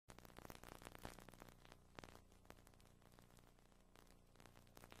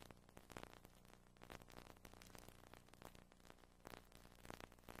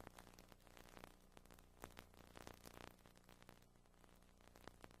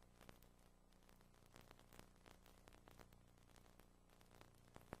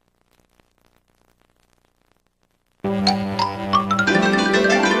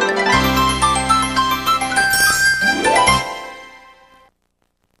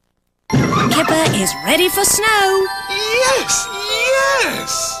Kipper is ready for snow. Yes,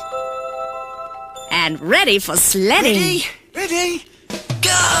 yes! And ready for sledding. Ready,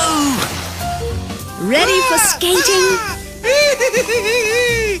 go! Ready for skating.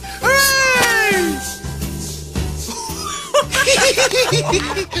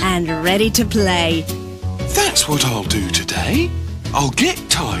 And ready to play. That's what I'll do today. I'll get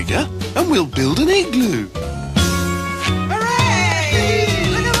Tiger and we'll build an igloo. Hooray!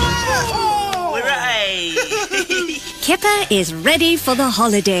 Look at that! Oh! Hooray! Kipper is ready for the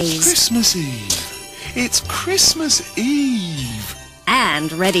holidays. Christmas Eve. It's Christmas Eve.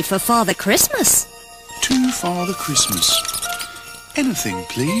 And ready for Father Christmas. To Father Christmas. Anything,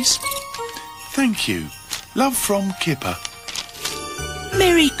 please. Thank you. Love from Kipper.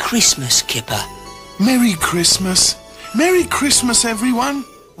 Merry Christmas, Kipper. Merry Christmas. Merry Christmas, everyone.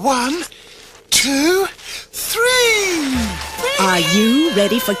 1, 2, 3. Are you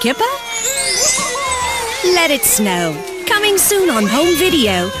ready for Kipper? Let It Snow. Coming soon on home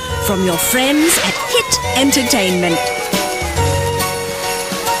video from your friends at Hit Entertainment.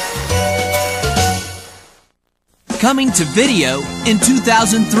 Coming to video in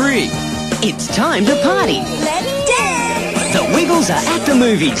 2003. It's time to party. Let's dance! The Wiggles are at the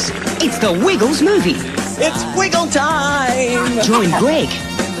movies. It's the Wiggles movie. It's Wiggle time! Join Greg,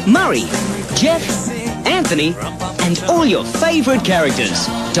 Murray, Jeff, Anthony, and all your favorite characters.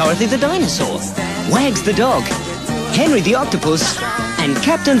 Dorothy the dinosaur, Wags the dog, Henry the octopus, and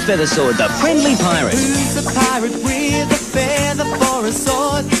Captain Feathersword the friendly pirate. Who's a pirate with a feather for a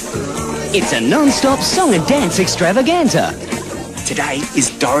sword? It's a non-stop song and dance extravaganza. Today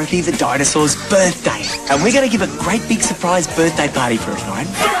is Dorothy the dinosaur's birthday, and we're going to give a great big surprise birthday party for her tonight.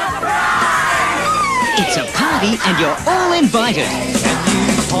 It's a party and you're all invited. Can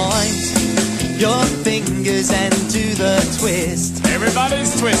you point your fingers and do the twist?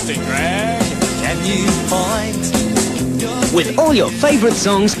 Everybody's twisting, Greg. Can you point your... With all your favorite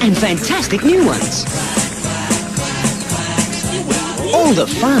songs and fantastic new ones. All the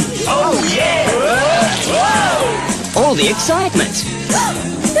fun. Oh, yeah! Whoa! All the excitement.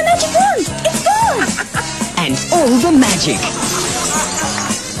 The magic wand! It's gone! And all the magic.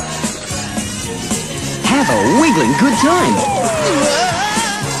 Have a wiggling good time.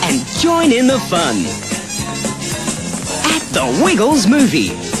 And join in the fun. At the Wiggles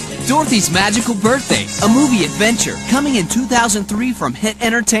movie. Dorothy's Magical Birthday, a movie adventure, coming in 2003 from Hit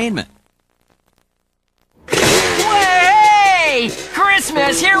Entertainment. Hey!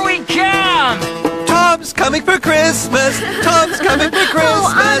 Christmas, here we come! Tom's coming for Christmas! Tom's coming for Christmas!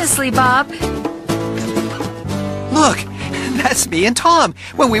 Oh, honestly, Bob. Look, that's me and Tom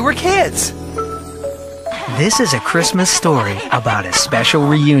when we were kids. This is a Christmas story about a special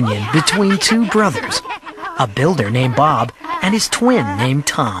reunion between two brothers, a builder named Bob and his twin named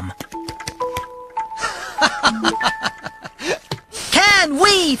Tom. Can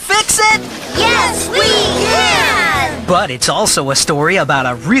we fix it? Yes, we can! But it's also a story about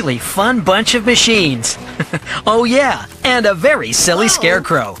a really fun bunch of machines. Oh yeah, and a very silly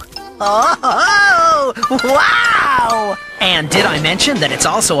scarecrow. Oh, wow! And did I mention that it's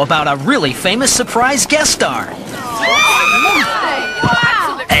also about a really famous surprise guest star?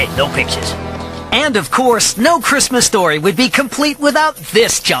 Hey, no pictures. And of course, no Christmas story would be complete without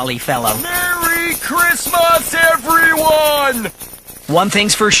this jolly fellow. Merry Christmas, everyone! One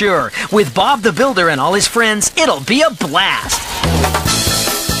thing's for sure, with Bob the Builder and all his friends, it'll be a blast.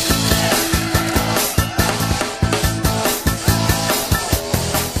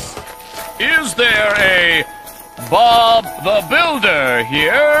 Is there a Bob the Builder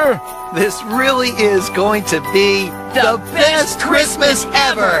here? This really is going to be the best Christmas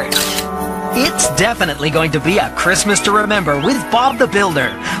ever! It's definitely going to be a Christmas to remember with Bob the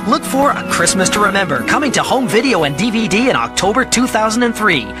Builder. Look for A Christmas to Remember coming to home video and DVD in October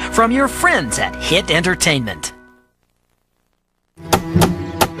 2003 from your friends at Hit Entertainment.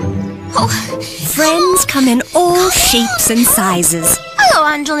 Friends come in all shapes and sizes. Hello,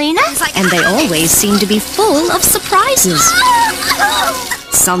 Angelina. And they always seem to be full of surprises.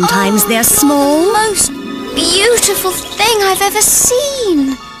 Sometimes they're small. Most beautiful thing I've ever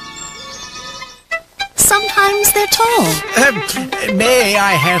seen. Sometimes they're tall. May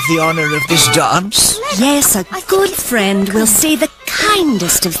I have the honor of this dance? Yes, a good friend will say the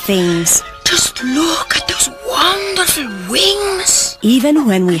kindest of things. Just look at those wonderful wings. Even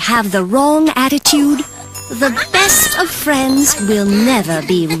when we have the wrong attitude, the best of friends will never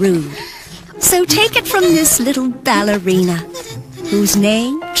be rude. So take it from this little ballerina, whose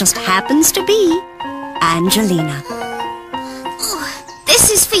name just happens to be Angelina. This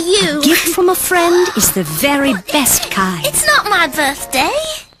is for you. A gift from a friend is the very best kind. It's not my birthday.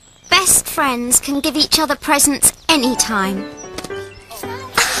 best friends can give each other presents anytime.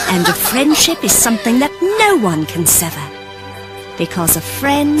 And a friendship is something that no one can sever. Because a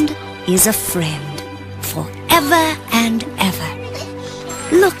friend is a friend, forever and ever.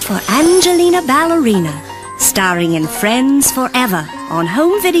 Look for Angelina Ballerina, starring in Friends Forever, on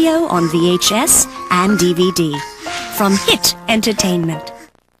home video on VHS and DVD. From Hit Entertainment.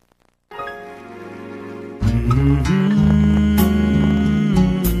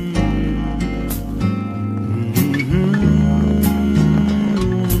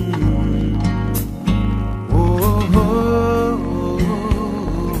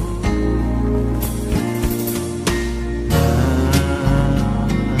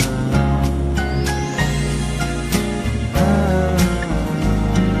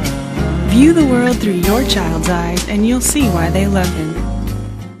 View the world through your child's eyes and you'll see why they love him.